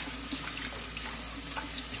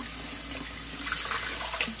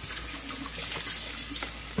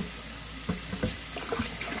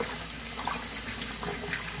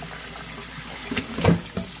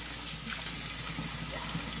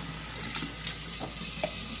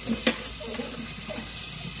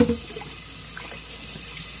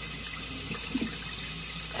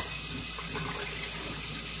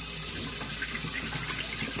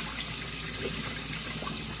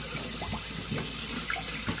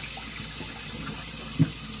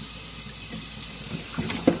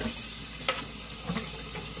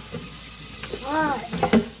 Alright.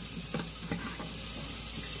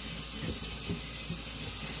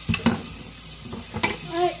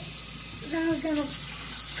 Alright, then we're going to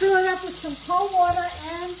fill it up with some cold water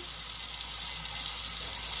and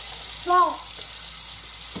salt.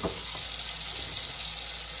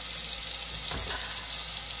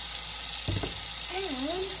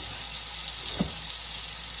 And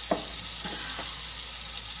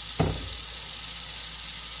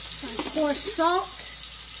some coarse salt.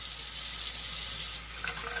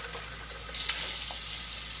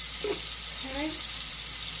 Okay.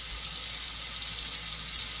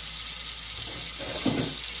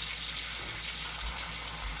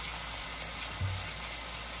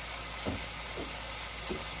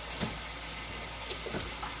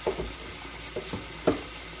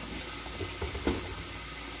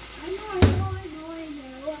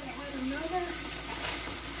 I had another.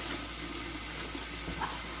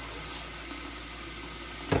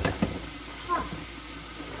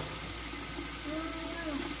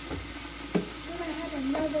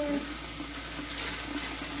 Another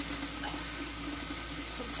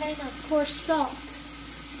container of coarse salt.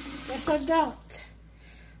 Guess I don't.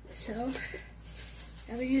 So,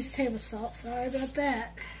 gotta use table salt. Sorry about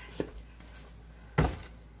that.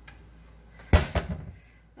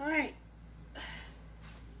 Alright.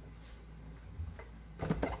 So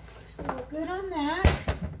we're good on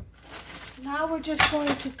that. Now we're just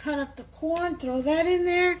going to cut up the corn, throw that in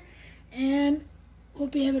there, and we'll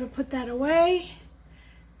be able to put that away.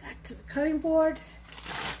 Back to the cutting board.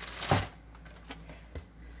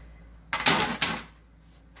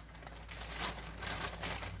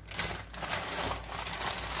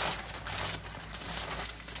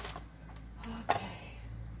 Okay.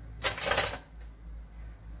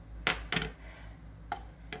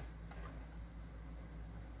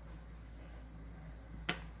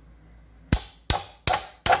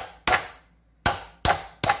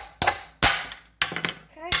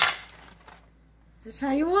 That's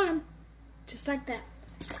how you want them, just like that.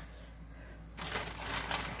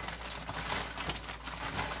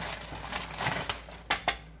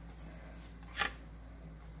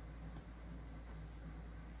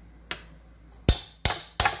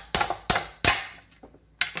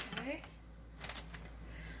 Okay.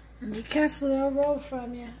 And be careful, they'll roll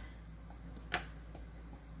from you.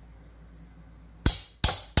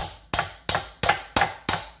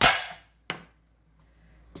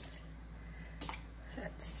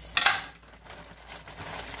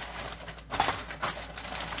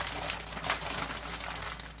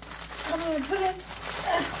 I'm going to put in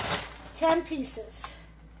 10 pieces.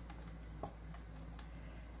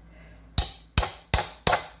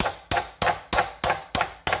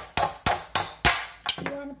 If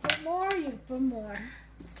you want to put more, you put more.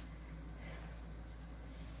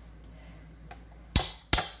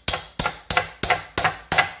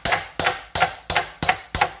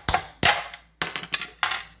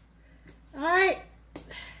 All right,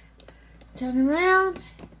 turn around.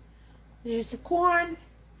 There's the corn.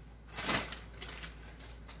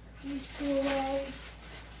 These two away.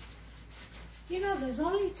 You know, there's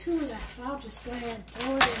only 2 left. I'll just go ahead and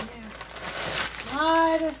throw it in there.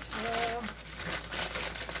 Might as well.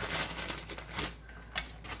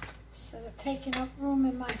 Instead of taking up room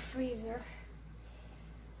in my freezer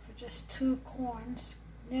for just 2 corns.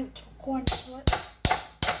 No, 2 corn splits.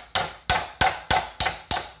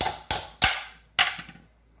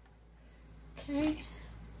 Okay.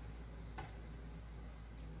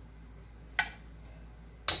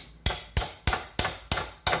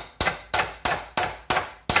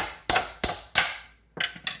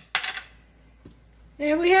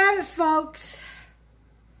 There we have it, folks.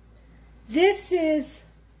 This is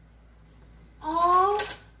all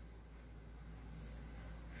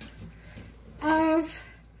of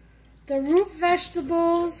the root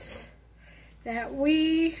vegetables that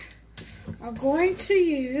we are going to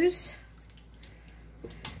use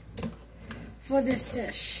for this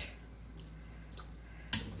dish.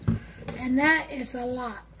 And that is a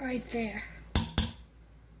lot right there.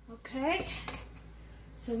 Okay,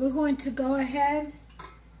 so we're going to go ahead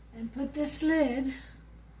and put this lid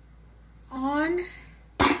on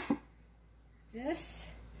this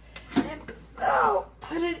and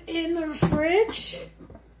put it in the fridge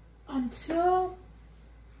until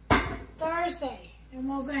Thursday, and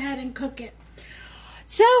we'll go ahead and cook it.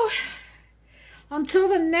 So until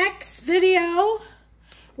the next video,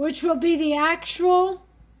 which will be the actual,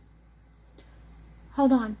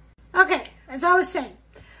 hold on. Okay, as I was saying,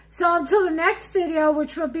 so until the next video,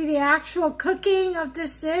 which will be the actual cooking of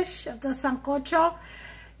this dish, of the Sancocho,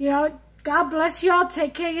 you know, God bless you all.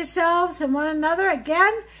 Take care of yourselves and one another.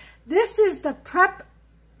 Again, this is the prep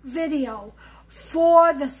video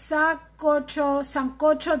for the Sancocho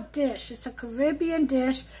dish. It's a Caribbean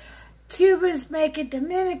dish. Cubans make it,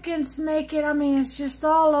 Dominicans make it. I mean, it's just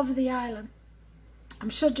all over the island.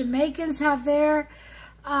 I'm sure Jamaicans have their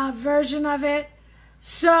version of it.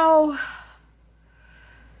 So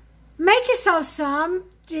make yourself some,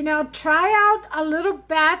 you know, try out a little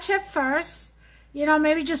batch at first, you know,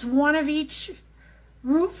 maybe just one of each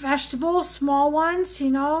root vegetable, small ones,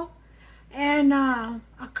 you know, and a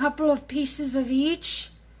couple of pieces of each,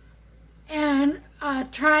 and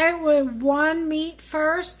try it with one meat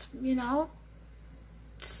first, you know,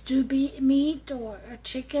 stew meat or a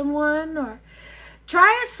chicken one, or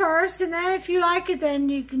try it first, and then if you like it, then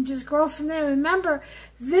you can just grow from there. Remember,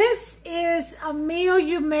 this is a meal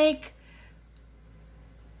you make,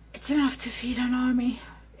 it's enough to feed an army.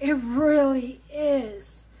 It really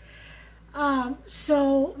is.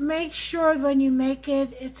 So make sure when you make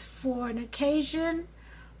it, it's for an occasion.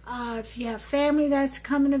 If you have family that's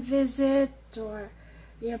coming to visit, or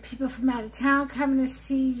you know, people from out of town coming to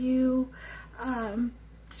see you,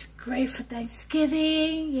 it's great for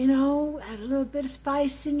Thanksgiving, you know, add a little bit of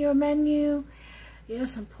spice in your menu. You know,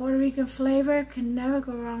 some Puerto Rican flavor, can never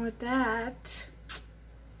go wrong with that.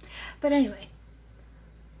 But anyway,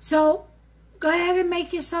 so go ahead and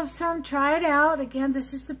make yourself some, try it out. Again,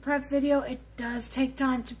 this is the prep video. It does take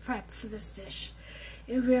time to prep for this dish.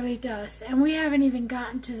 It really does. And we haven't even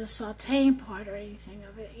gotten to the sauteing part or anything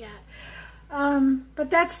of it yet.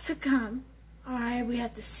 But that's to come. All right, we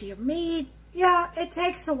have to sear meat. Yeah, it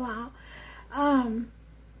takes a while.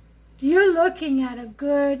 You're looking at a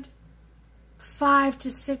good 5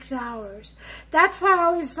 to 6 hours. That's why I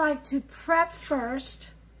always like to prep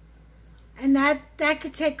first. And that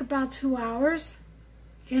could take about 2 hours,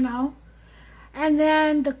 you know. And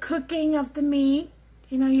then the cooking of the meat,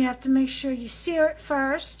 you know, you have to make sure you sear it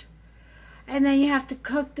first. And then you have to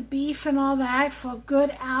cook the beef and all that for a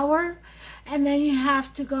good hour. And then you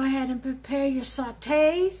have to go ahead and prepare your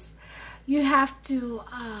sautés. You have to,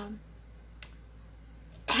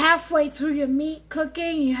 halfway through your meat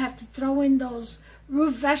cooking, you have to throw in those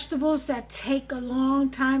root vegetables that take a long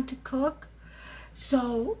time to cook.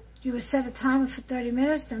 So you would set a timer for 30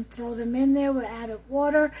 minutes, then throw them in there with added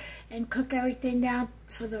water and cook everything down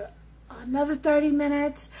for another 30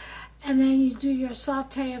 minutes. And then you do your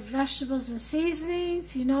saute of vegetables and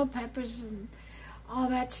seasonings, you know, peppers and all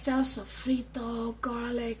that stuff, sofrito,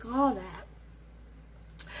 garlic, all that.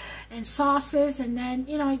 And sauces, and then,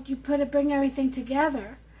 you know, you bring everything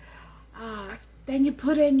together. Then you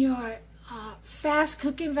put in your fast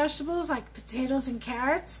cooking vegetables like potatoes and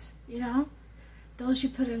carrots, you know. Those you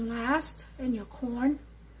put in last, and your corn.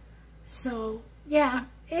 So, yeah,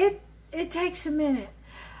 it takes a minute.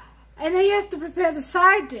 And then you have to prepare the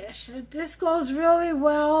side dish. This goes really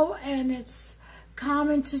well, and it's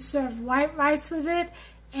common to serve white rice with it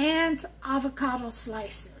and avocado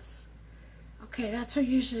slices. Okay, that's what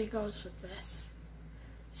usually goes with this.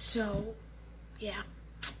 So, yeah.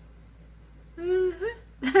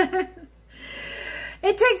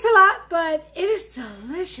 It takes a lot, but it is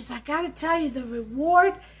delicious. I gotta tell you, the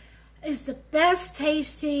reward is the best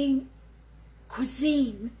tasting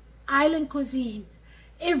cuisine, island cuisine.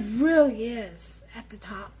 It really is at the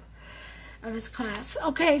top of its class.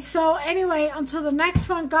 Okay, so anyway, until the next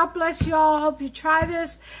one, God bless you all. I hope you try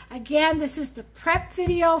this. Again, this is the prep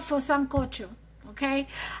video for Sancocho. Okay,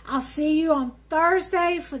 I'll see you on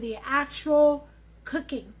Thursday for the actual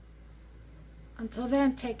cooking. Until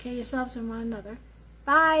then, take care of yourselves and one another.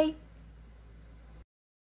 Bye.